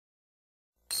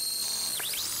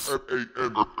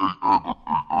F.A.M.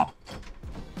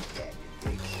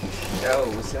 Yo,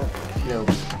 what's up? Yo,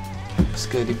 what's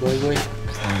goody, boy?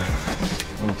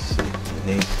 Oh shit,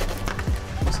 nigga.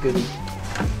 What's goody?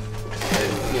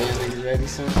 Yeah, niggas ready,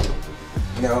 son?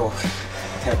 No,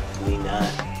 definitely not.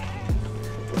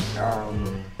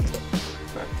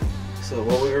 So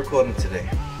what we recording today?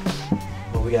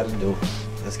 What we gotta do?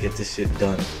 Let's get this shit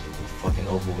done. Fucking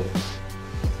over with it.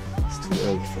 It's too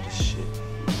early for this shit.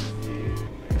 Yeah,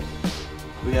 man.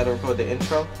 We gotta record the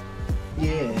intro?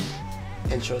 Yeah.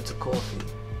 Intro to coffee.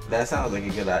 That sounds like a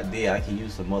good idea. I can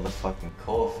use some motherfucking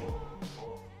coffee.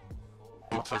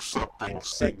 Intercepting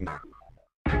signal.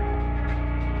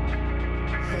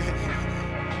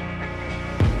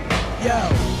 Yo,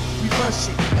 we run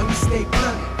shit and we stay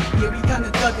blunted. Yeah, we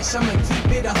kinda thuggish. I'ma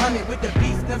keep it 100 with the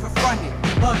beef, never fronted.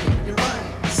 You're buggin', you're running.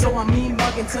 So I mean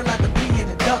muggin' till I deplete your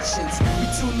deductions. We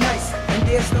too nice and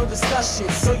there's no discussion.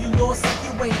 So you lost like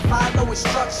you ain't follow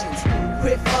instructions.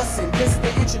 Quit fussin', this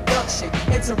the introduction.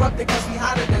 Interrupted cause we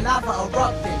hotter than lava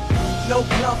erupting. No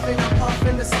bluffing, I'm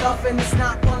puffin' the stuffin'. It's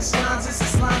not punchlines, it's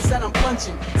the slimes that I'm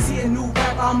punching. See a new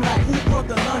rapper, I'm like, who brought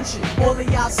the luncheon? All of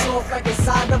y'all soft like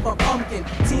inside of a pumpkin.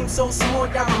 Team so small,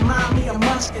 y'all remind me of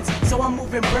munchkins. So I'm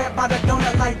moving bread by the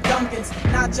donut like Dunkins.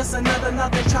 Not just another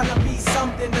trying to be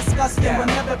something disgusting. Will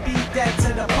never be dead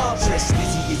to the public. Just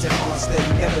dizzy is a monster,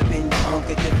 never been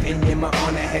conquered. Defending my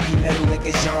honor, heavy metal like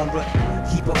a genre.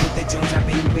 Keep up with the Jones, I've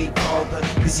been way colder.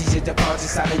 This is your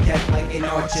departure, silent death like an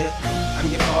archer. I'm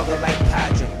your father like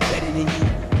Padre, better than you.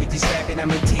 With this rapping,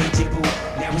 I'm intangible.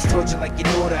 Now it's torture like an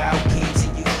order, I'll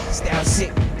cancel you. Style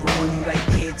sick, growing you like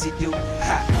kids to do.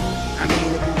 Ha, I'm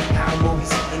animal, I'm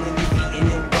always eating them, defeating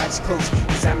them. Watch close,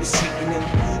 cause I'm mistreating them.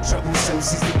 Troublesome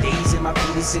since the days of my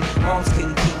penis and moms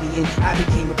couldn't keep me in. I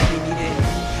became a premium.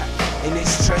 In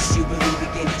this trust you believe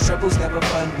again. Trouble's never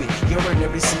fun with. You're on the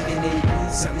receiving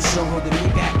end. Something strong holding me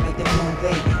back like the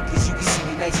bootleg. Cause you can see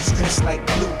me nice as crisp like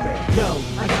blueberry. Yo,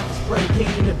 I got the spray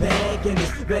can in the bag and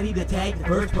it's ready to tag the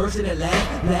first person at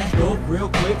last. Blast off real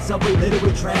quick, subway littered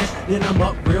with trash. Then I'm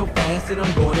up real fast and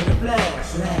I'm going in a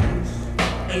flash.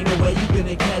 Ain't no way you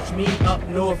gonna catch me up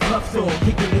north, cuffs on,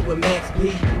 kicking it with Max B.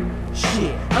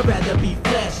 Shit, I'd rather be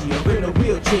flashy or in a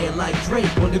wheelchair like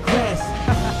Drake on the grass.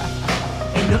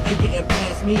 Ain't nothing getting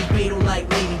past me, fatal like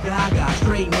Lady Gaga,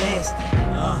 straight nasty.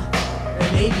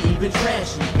 And maybe even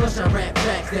trashy. Plus I rap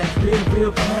tracks that's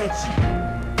real catchy.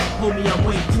 Homie, I'm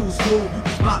way too smooth. You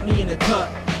can spot me in the cut,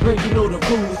 breaking all the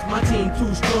rules. My team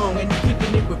too strong and you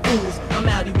kicking it with fools. I'm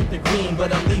outie with the green,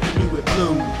 but I'm leaving you with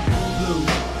blue.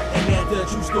 And that's the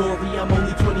true story. I'm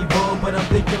only 21, but I'm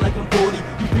thinking like I'm 40.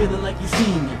 You feeling like you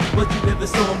see me, but you never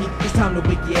saw me. It's time to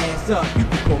wake your ass up. You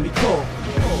can call me Coffee.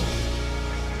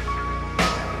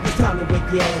 It's time to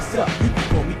wake your ass up. You can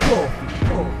call me Coffee.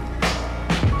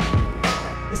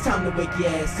 It's time to wake your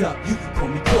ass up. You can call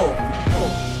me Coffee.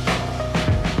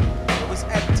 It was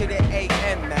F to the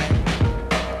A.M, man.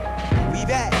 We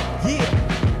back, yeah.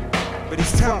 But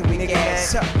it's time to wake your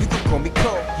ass up. You can call me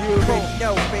Cole. You already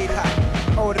know, fade hot.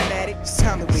 AutoMatik. It's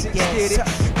time to wake your ass up.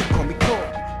 You can call me Cole.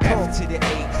 F to the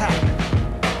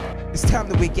A.M. It's time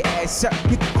to wake your ass up.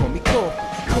 You can call me Cole.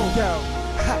 Yo,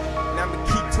 ha. And I'ma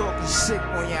keep talking shit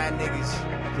on y'all niggas.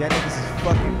 Y'all niggas is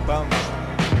fucking bums.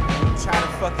 Don't try to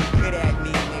fucking get at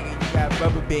me, nigga. You got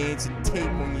rubber bands and tape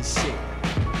on your shit.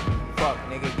 Fuck,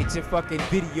 nigga. Get your fucking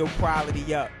video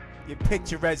quality up. Your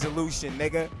picture resolution,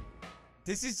 nigga.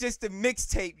 This is just a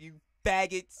mixtape, you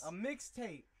faggots. A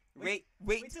mixtape. Wait.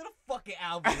 Wait till the fucking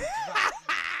album is dropped,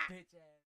 bitch ass.